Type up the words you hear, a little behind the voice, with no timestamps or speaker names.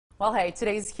Well, hey,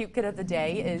 today's cute kid of the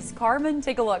day is Karmen.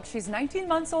 Take a look. She's 19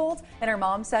 months old, and her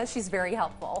mom says she's very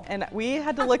helpful. And we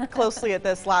had to look closely at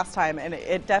this last time, and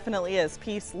it definitely is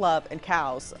peace, love, and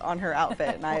cows on her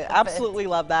outfit, and I absolutely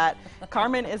love that.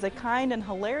 Karmen is a kind and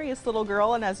hilarious little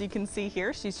girl, and as you can see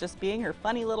here, she's just being her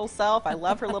funny little self. I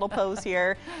love her little pose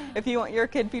here. If you want your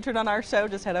kid featured on our show,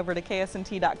 just head over to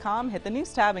KSNT.com, hit the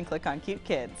news tab, and click on Cute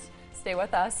Kids. Stay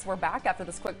with us. We're back after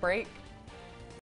this quick break.